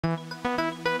Hi,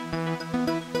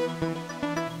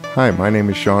 my name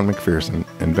is Shawn McPherson,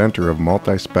 inventor of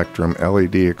multi-spectrum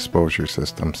LED exposure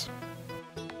systems.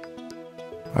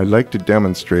 I'd like to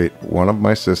demonstrate one of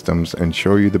my systems and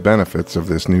show you the benefits of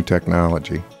this new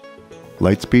technology.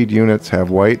 Lightspeed units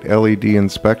have white LED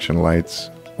inspection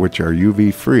lights, which are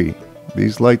UV free.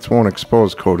 These lights won't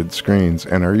expose coated screens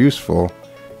and are useful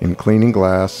in cleaning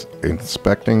glass,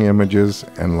 inspecting images,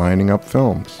 and lining up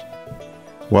films.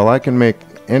 While I can make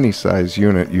any size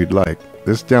unit you'd like,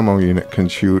 this demo unit can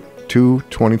shoot two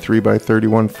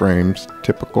 23x31 frames,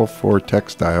 typical for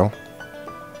textile,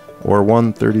 or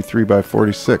one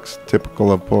 33x46,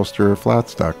 typical of poster or flat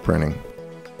stock printing.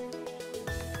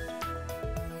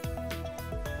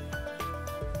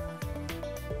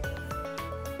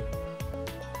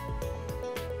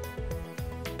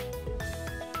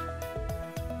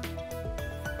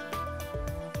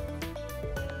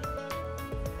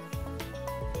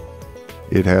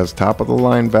 It has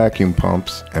top-of-the-line vacuum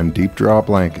pumps and deep draw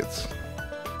blankets.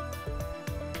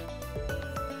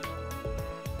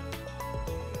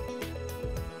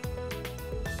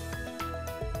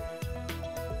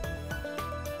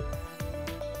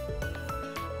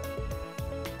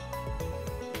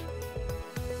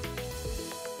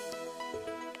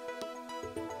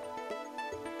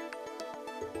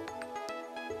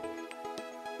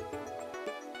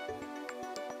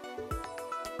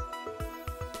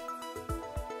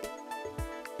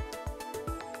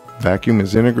 Vacuum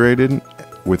is integrated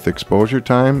with exposure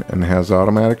time and has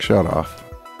automatic shutoff.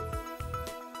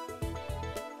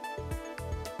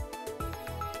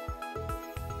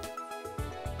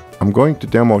 I'm going to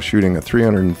demo shooting a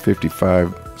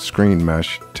 355 screen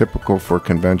mesh, typical for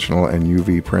conventional and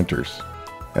UV printers.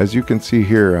 As you can see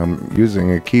here, I'm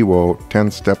using a Kiwo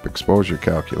 10-step exposure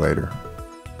calculator.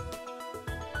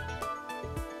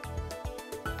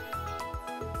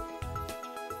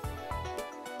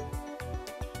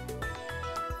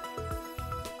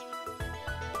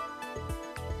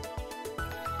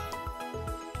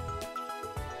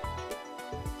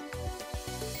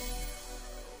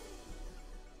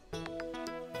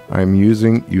 I am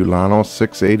using Ulano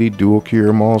 680 dual cure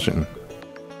emulsion.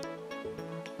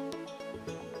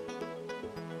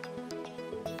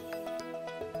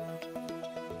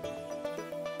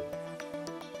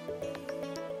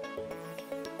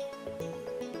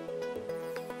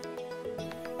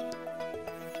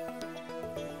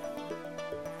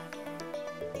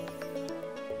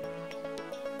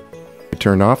 I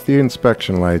turn off the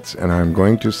inspection lights and I'm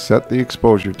going to set the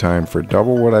exposure time for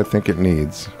double what I think it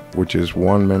needs, which is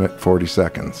 1 minute 40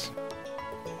 seconds.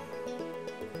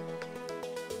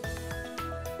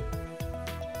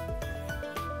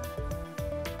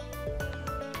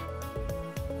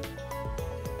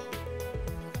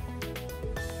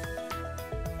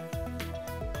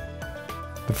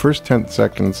 The first 10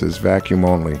 seconds is vacuum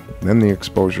only, then the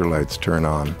exposure lights turn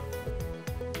on.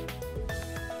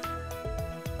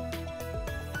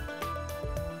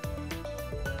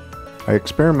 I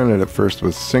experimented at first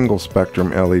with single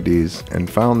spectrum LEDs and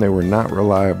found they were not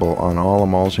reliable on all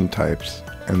emulsion types,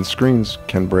 and screens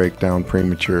can break down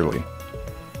prematurely.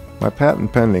 My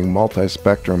patent pending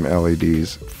multi-spectrum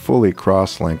LEDs fully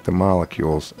cross-link the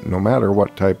molecules, no matter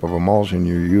what type of emulsion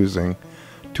you're using,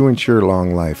 to ensure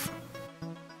long life.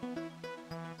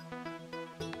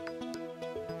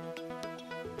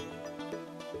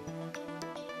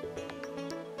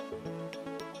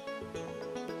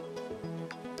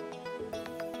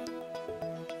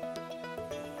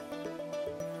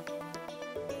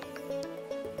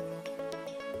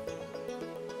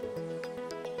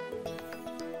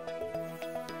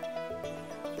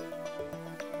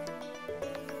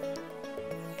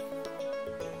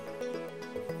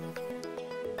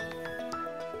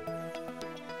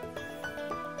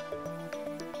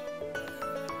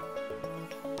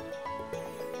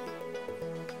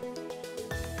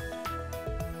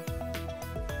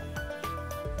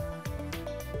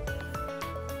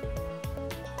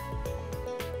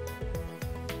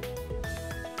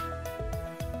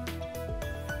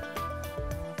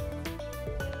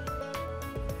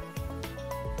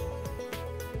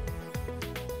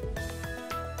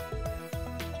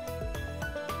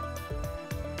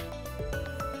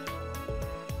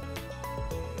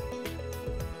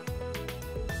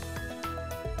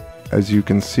 As you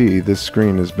can see, this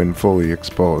screen has been fully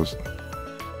exposed.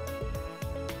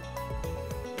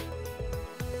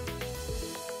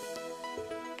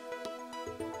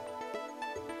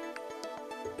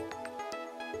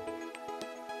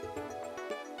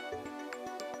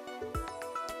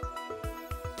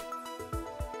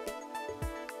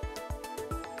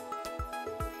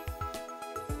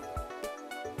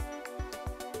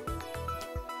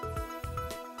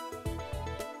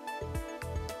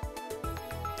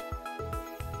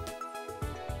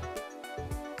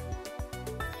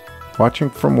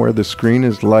 Watching from where the screen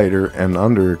is lighter and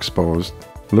underexposed,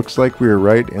 looks like we are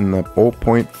right in the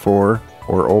 0.4 or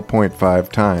 0.5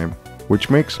 time,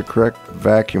 which makes the correct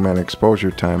vacuum and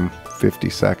exposure time 50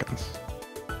 seconds.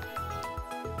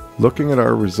 Looking at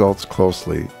our results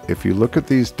closely, if you look at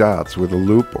these dots with a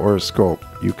loupe or a scope,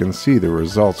 you can see the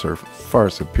results are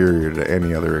far superior to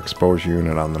any other exposure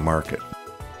unit on the market.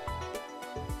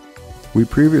 We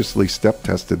previously step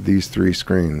tested these 3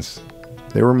 screens.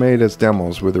 They were made as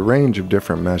demos with a range of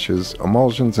different meshes,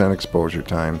 emulsions, and exposure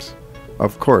times.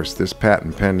 Of course, this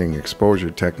patent-pending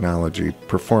exposure technology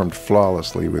performed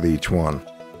flawlessly with each one.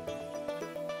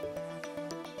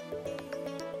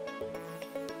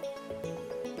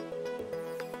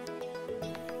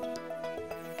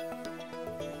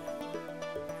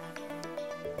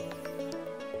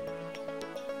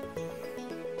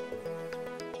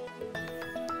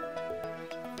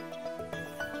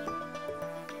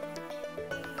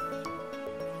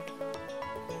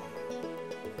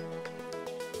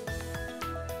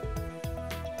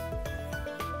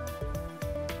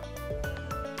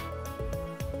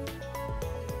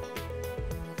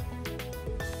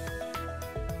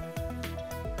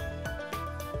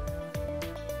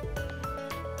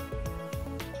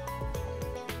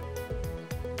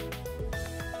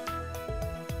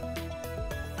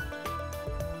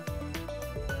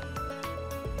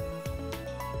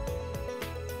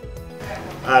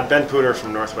 Ben Pooter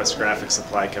from Northwest Graphic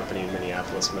Supply Company in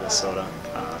Minneapolis, Minnesota.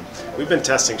 We've been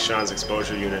testing Shawn's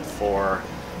exposure unit for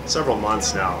several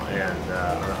months now, and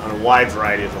on a wide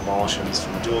variety of emulsions,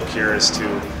 from dual cures to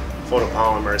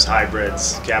photopolymers,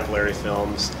 hybrids, capillary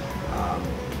films,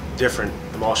 different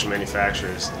emulsion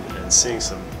manufacturers, and seeing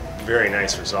some very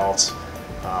nice results.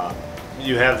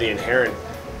 You have the inherent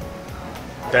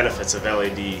benefits of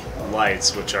LED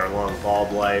lights, which are long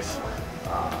bulb life,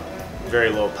 very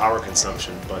low power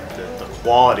consumption, but the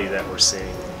quality that we're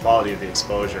seeing, the quality of the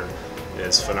exposure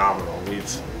is phenomenal. We've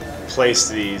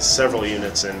placed these several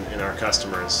units in our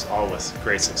customers, all with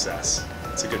great success.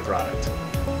 It's a good product.